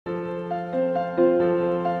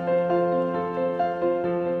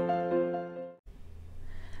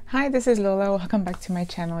Hi, this is Lola. Welcome back to my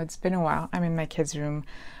channel. It's been a while. I'm in my kids' room.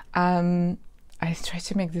 I tried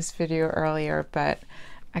to make this video earlier, but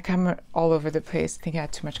I come all over the place. I think I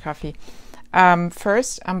had too much coffee.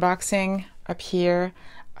 First, unboxing up here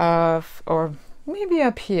of, or maybe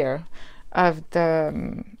up here, of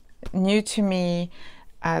the new to me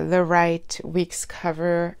the Right Weeks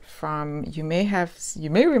cover from, you may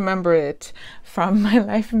remember it from my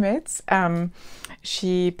Life Mitts.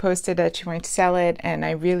 She posted that she wanted to sell it, and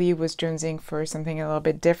I really was jonesing for something a little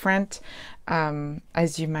bit different.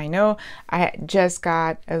 As you might know, I just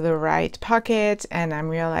got a The Right pocket, and I'm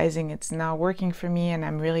realizing it's not working for me, and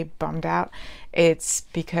I'm really bummed out. It's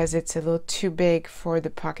because it's a little too big for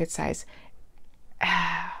the pocket size.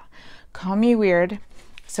 Call me weird.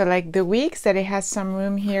 So like the weeks that it has some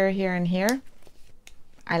room here, here, and here,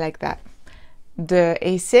 I like that. The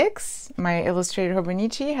A6, my Illustrated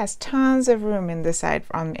Hobonichi, has tons of room in the side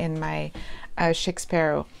in my Chic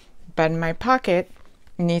Sparrow, but my pocket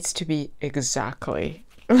needs to be exactly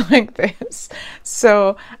like this.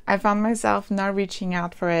 So I found myself not reaching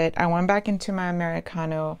out for it. I went back into my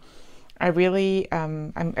Americano. I really,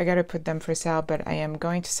 I gotta put them for sale, but I am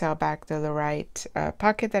going to sell back the Right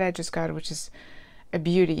pocket that I just got, which is a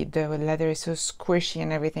beauty. The leather is so squishy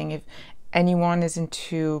and everything. If anyone is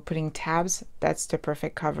into putting tabs, that's the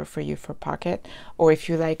perfect cover for you for pocket. Or if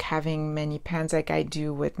you like having many pens like I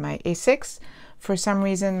do with my A6, for some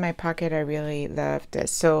reason my pocket, I really love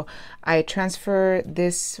this. So I transfer,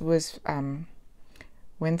 this was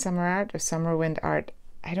Wind Summer Art or Summer Wind Art.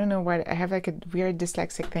 I don't know what, I have like a weird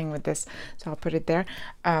dyslexic thing with this, so I'll put it there.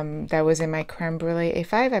 That was in my Creme Brulee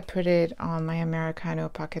A5. I put it on my Americano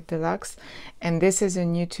Pocket Deluxe. And this is a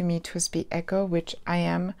new to me Twisby Echo, which I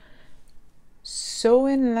am so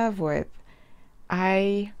in love with.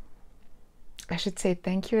 I should say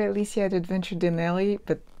thank you, Alicia at Adventure de Nelly,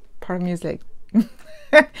 but part of me is like,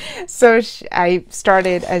 so I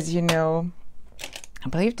started, as you know, I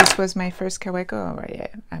believe this was my first Kaweco. Oh, yeah,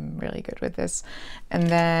 I'm really good with this. And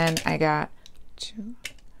then I got 2,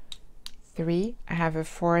 3. I have a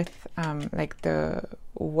fourth, like the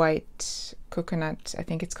white coconut. I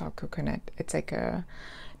think it's called coconut. It's like a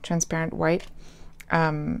transparent white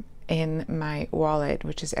in my wallet,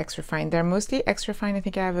 which is extra fine. They're mostly extra fine. I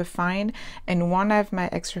think I have a fine, and one of my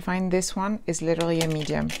extra fine, this one, is literally a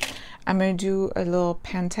medium. I'm going to do a little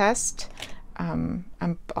pen test.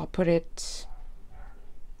 I'll put it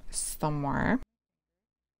somewhere.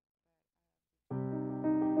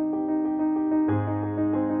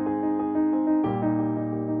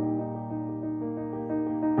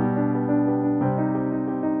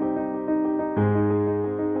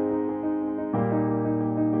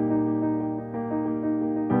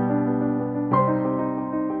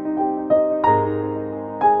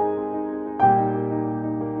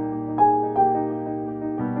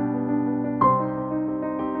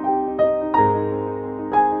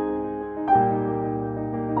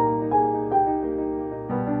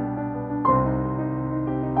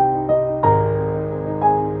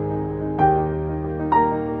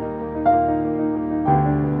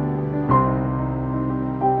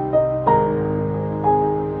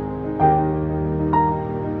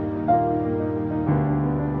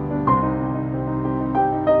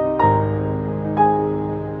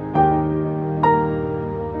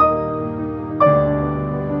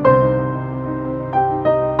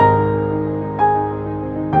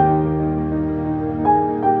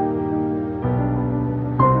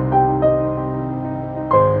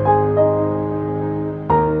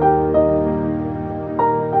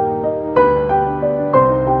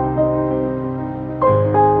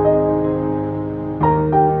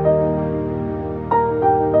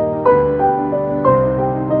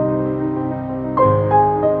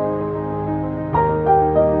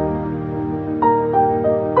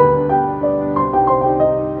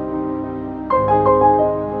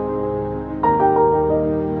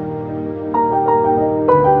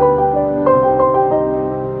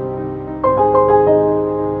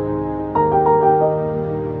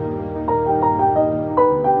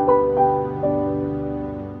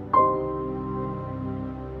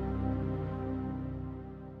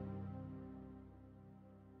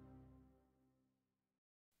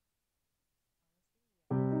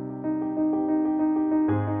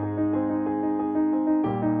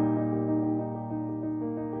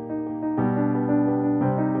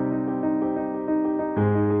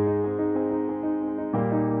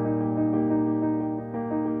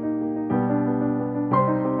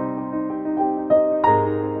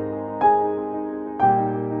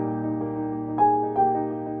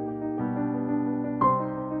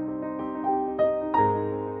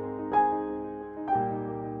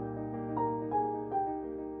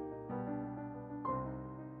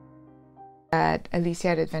 that Alicia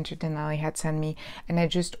at Adventure Denali had sent me, and I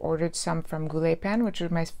just ordered some from Goulet Pen, which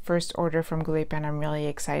was my first order from Goulet Pen. I'm really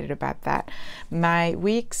excited about that. My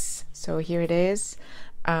weeks, so here it is.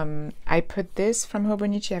 I put this from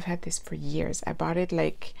Hobonichi. I've had this for years. I bought it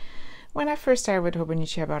like when I first started with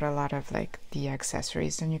Hobonichi. I bought a lot of like the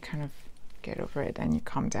accessories, and you kind of get over it and you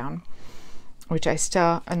calm down, which I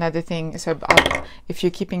still, another thing, so if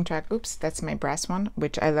you're keeping track, oops, that's my brass one,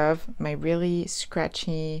 which I love, my really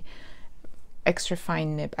scratchy extra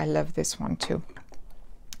fine nib. I love this one too.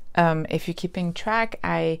 If you're keeping track,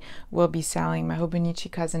 I will be selling my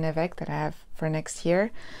Hobonichi Cousin Évêque that I have for next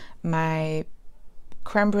year, my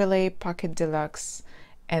Creme Brulee Pocket Deluxe,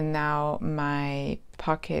 and now my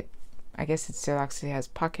Pocket, I guess it's Deluxe, it has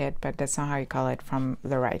Pocket, but that's not how you call it, from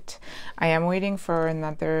Lorite. I am waiting for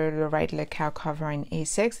another Lorite Le Cow cover in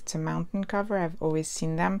A6. It's a mountain cover. I've always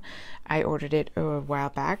seen them. I ordered it a while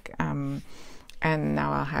back. And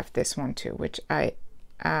now I'll have this one too, which I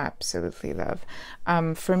absolutely love.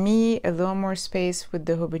 For me, a little more space with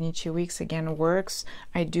the Hobonichi Weeks again works.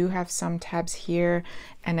 I do have some tabs here,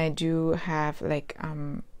 and I do have like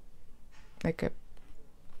a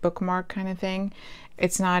bookmark kind of thing.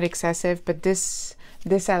 It's not excessive, but this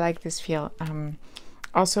I like this feel.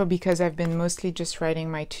 Also because I've been mostly just writing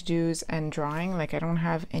my to-dos and drawing, like I don't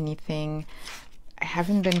have anything, I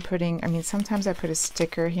haven't been putting, I mean sometimes I put a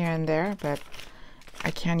sticker here and there, but I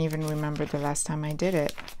can't even remember the last time I did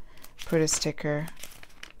it. Put a sticker.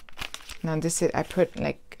 No, this is, I put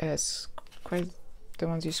like quite the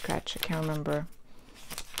ones you scratch. I can't remember.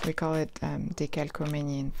 We call it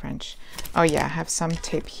décalcomanie in French. Oh yeah, I have some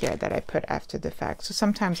tape here that I put after the fact. So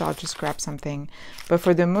sometimes I'll just grab something, but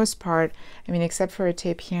for the most part, I mean, except for a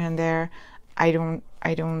tape here and there, I don't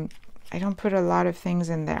put a lot of things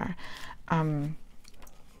in there.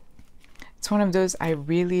 It's one of those I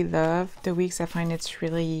really love, the weeks. I find it's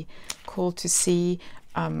really cool to see.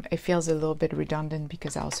 It feels a little bit redundant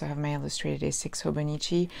because I also have my illustrated A6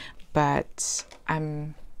 Hobonichi, but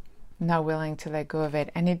I'm not willing to let go of it.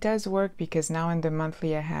 And it does work because now in the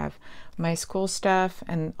monthly I have my school stuff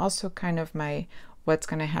and also kind of my what's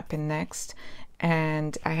going to happen next.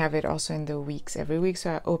 And I have it also in the weeks every week.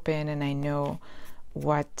 So I open and I know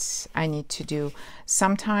what I need to do.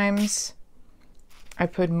 Sometimes I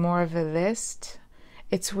put more of a list.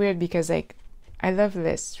 It's weird because like I love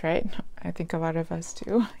lists, right? I think a lot of us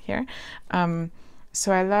do here.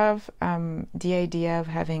 So I love the idea of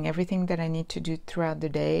having everything that I need to do throughout the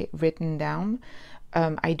day written down.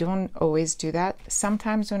 I don't always do that.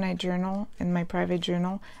 Sometimes when I journal in my private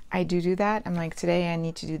journal, I do that. I'm like, today I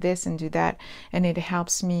need to do this and do that. And it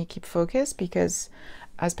helps me keep focused because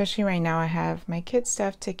especially right now I have my kids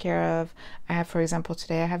stuff to take care of. I have, for example,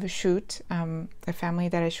 today I have a shoot, a family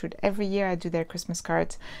that I shoot every year. I do their Christmas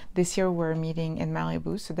cards. This year we're meeting in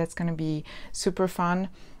Malibu, so that's going to be super fun.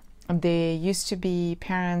 They used to be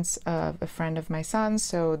parents of a friend of my son's,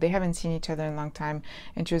 so they haven't seen each other in a long time.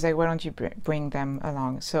 And she was like, why don't you bring them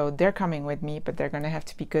along? So they're coming with me, but they're going to have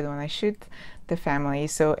to be good when I shoot the family.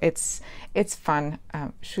 So it's fun.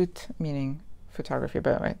 Shoot meaning photography,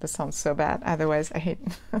 by the way. That sounds so bad. Otherwise, I hate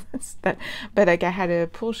that. But like I had a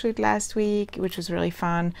pool shoot last week, which was really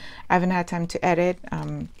fun. I haven't had time to edit.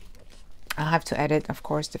 I'll have to edit, of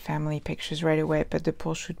course, the family pictures right away, but the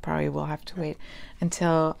pool shoot probably will have to wait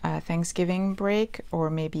until Thanksgiving break or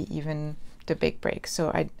maybe even the big break. So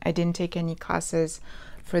I didn't take any classes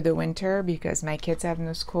for the winter because my kids have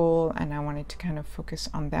no school and I wanted to kind of focus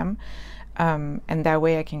on them. And that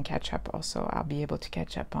way I can catch up also. I'll be able to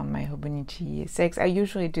catch up on my Hobonichi 6. I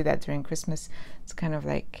usually do that during Christmas. It's kind of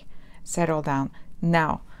like settle down.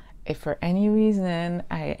 Now, if for any reason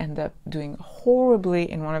I end up doing horribly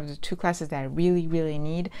in one of the two classes that I really, really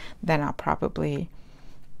need, then I'll probably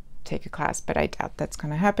take a class, but I doubt that's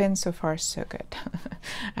going to happen. So far, so good.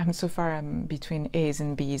 So far I'm between A's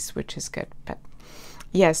and B's, which is good. But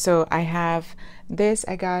yeah, so I have this.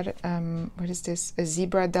 I got, what is this? A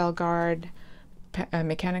Zebra Delgard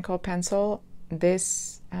mechanical pencil.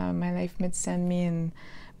 This, my life mate sent me in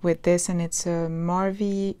with this, and it's a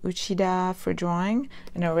Marvi Uchida for drawing,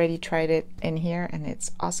 and I already tried it in here and it's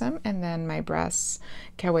awesome. And then my brass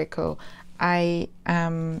Kaweco. I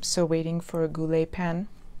am so waiting for a Goulet pen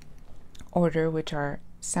order, which are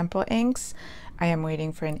sample inks. I am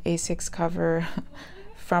waiting for an A6 cover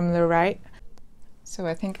from Lorite. So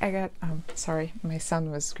I think I got, sorry, my son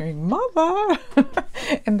was screaming, "Mother!"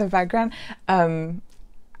 in the background.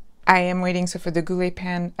 I am waiting for the Goulet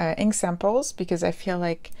pen ink samples because I feel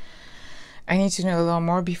like I need to know a little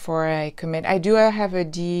more before I commit. I do have a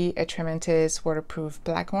D. Trementis waterproof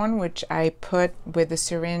black one, which I put with the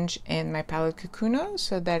syringe in my palette Kukuno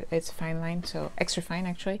so that it's fine line, so extra fine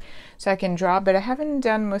actually, so I can draw, but I haven't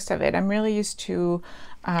done most of it. I'm really used to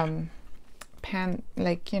pen,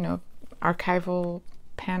 like, you know, archival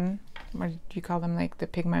pen, what do you call them, like the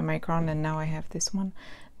Pigma Micron, and now I have this one,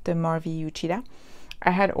 the Marvi Uchida. I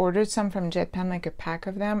had ordered some from JetPen, like a pack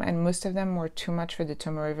of them, and most of them were too much for the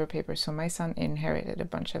Tomo River paper. So my son inherited a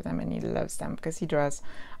bunch of them, and he loves them because he draws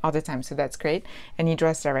all the time. So that's great. And he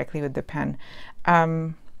draws directly with the pen.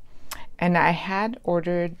 And I had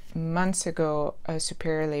ordered months ago a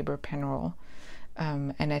Superior Labor pen roll.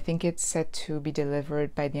 And I think it's set to be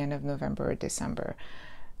delivered by the end of November or December.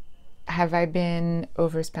 Have I been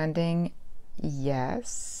overspending?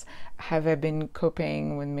 Yes. Have I been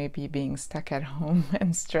coping with maybe being stuck at home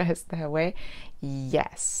and stressed that way?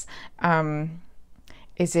 Yes.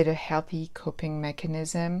 Is it a healthy coping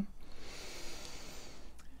mechanism?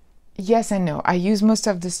 Yes and no. I use most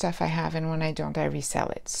of the stuff I have, and when I don't, I resell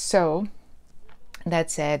it. So that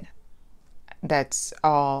said, that's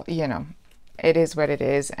all, you know, it is what it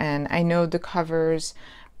is. And I know the covers,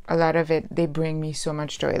 a lot of it, they bring me so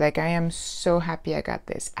much joy. Like, I am so happy I got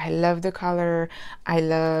this. I love the color. I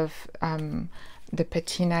love the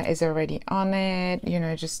patina is already on it. You know,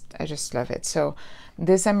 I just love it. So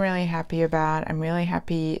this I'm really happy about. I'm really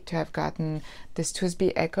happy to have gotten this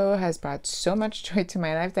TWSBI Echo. Has brought so much joy to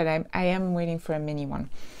my life that I am waiting for a mini one.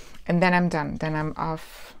 And then I'm done. Then I'm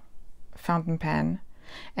off fountain pen,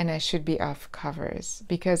 and I should be off covers,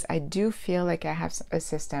 because I do feel like I have a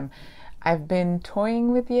system. I've been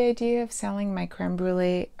toying with the idea of selling my creme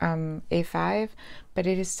brulee A5, but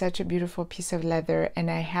it is such a beautiful piece of leather,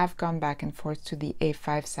 and I have gone back and forth to the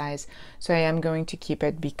A5 size, so I am going to keep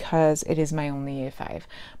it because it is my only A5.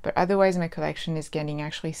 But otherwise my collection is getting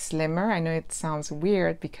actually slimmer. I know it sounds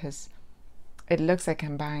weird because it looks like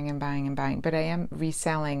I'm buying and buying and buying, but I am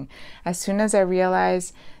reselling. As soon as I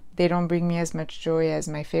realize they don't bring me as much joy as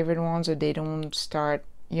my favorite ones, or they don't start,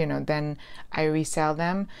 you know, then I resell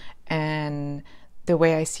them. And the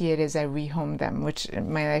way I see it is I rehome them, which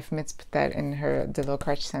my life mates put that in her, the little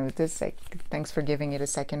card she sent with this, like, thanks for giving it a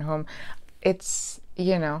second home. It's,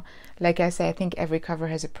 you know, like I say, I think every cover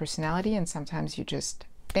has a personality, and sometimes you just,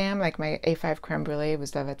 bam, like my A5 creme brulee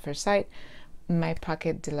was love at first sight. My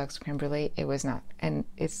Pocket Deluxe creme brulee, it was not. And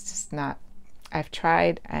it's just not. I've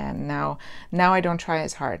tried, and now I don't try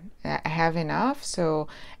as hard. I have enough, so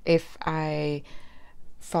if I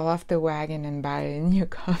fall off the wagon and buy a new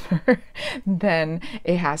cover, then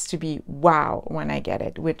it has to be wow when I get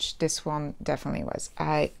it, which this one definitely was.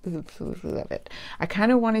 I love it. I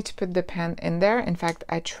kind of wanted to put the pen in there. In fact,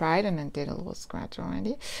 I tried and I did a little scratch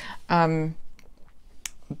already,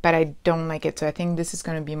 but I don't like it. So I think this is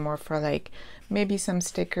going to be more for like maybe some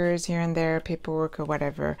stickers here and there, paperwork or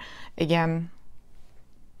whatever. Again,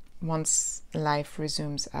 once life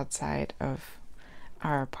resumes outside of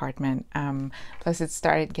our apartment. Plus it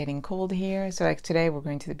started getting cold here, so like today we're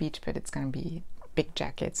going to the beach, but it's gonna be big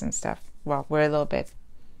jackets and stuff. Well, we're a little bit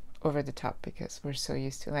over the top because we're so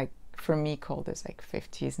used to, like, for me cold is like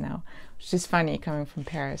 50s now, which is funny coming from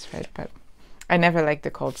Paris, right? But I never liked the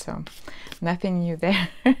cold, so nothing new there.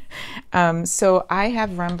 So I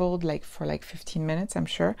have rambled like for like 15 minutes, I'm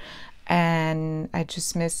sure, and I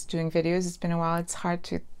just miss doing videos. It's been a while. It's hard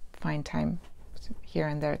to find time here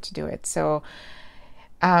and there to do it. So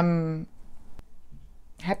happy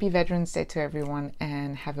Veterans Day to everyone,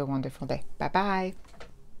 and have a wonderful day. Bye bye.